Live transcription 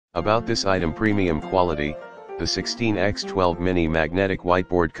About this item premium quality, the 16x12 mini magnetic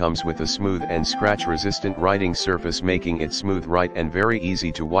whiteboard comes with a smooth and scratch-resistant writing surface, making it smooth write and very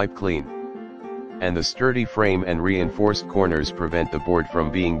easy to wipe clean. And the sturdy frame and reinforced corners prevent the board from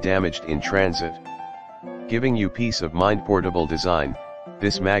being damaged in transit. Giving you peace of mind. Portable design,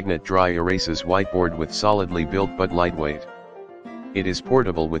 this magnet dry erases whiteboard with solidly built but lightweight. It is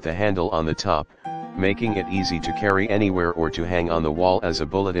portable with a handle on the top, making it easy to carry anywhere or to hang on the wall as a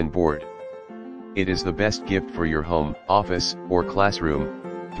bulletin board. It is the best gift for your home, office, or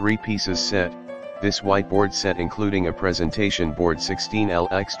classroom. 3 pieces set. This whiteboard set including a presentation board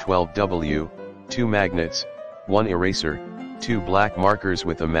 16L×12W, 2 magnets, 1 eraser, 2 black markers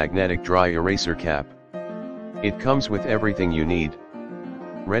with a magnetic dry eraser cap. It comes with everything you need.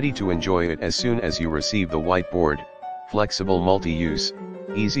 Ready to enjoy it as soon as you receive the whiteboard. Flexible multi-use,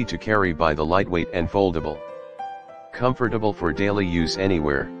 easy to carry by the lightweight and foldable. Comfortable for daily use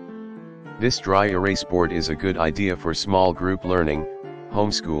anywhere. This dry erase board is a good idea for small group learning,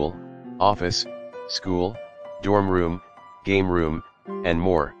 homeschool, office, school, dorm room, game room, and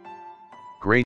more.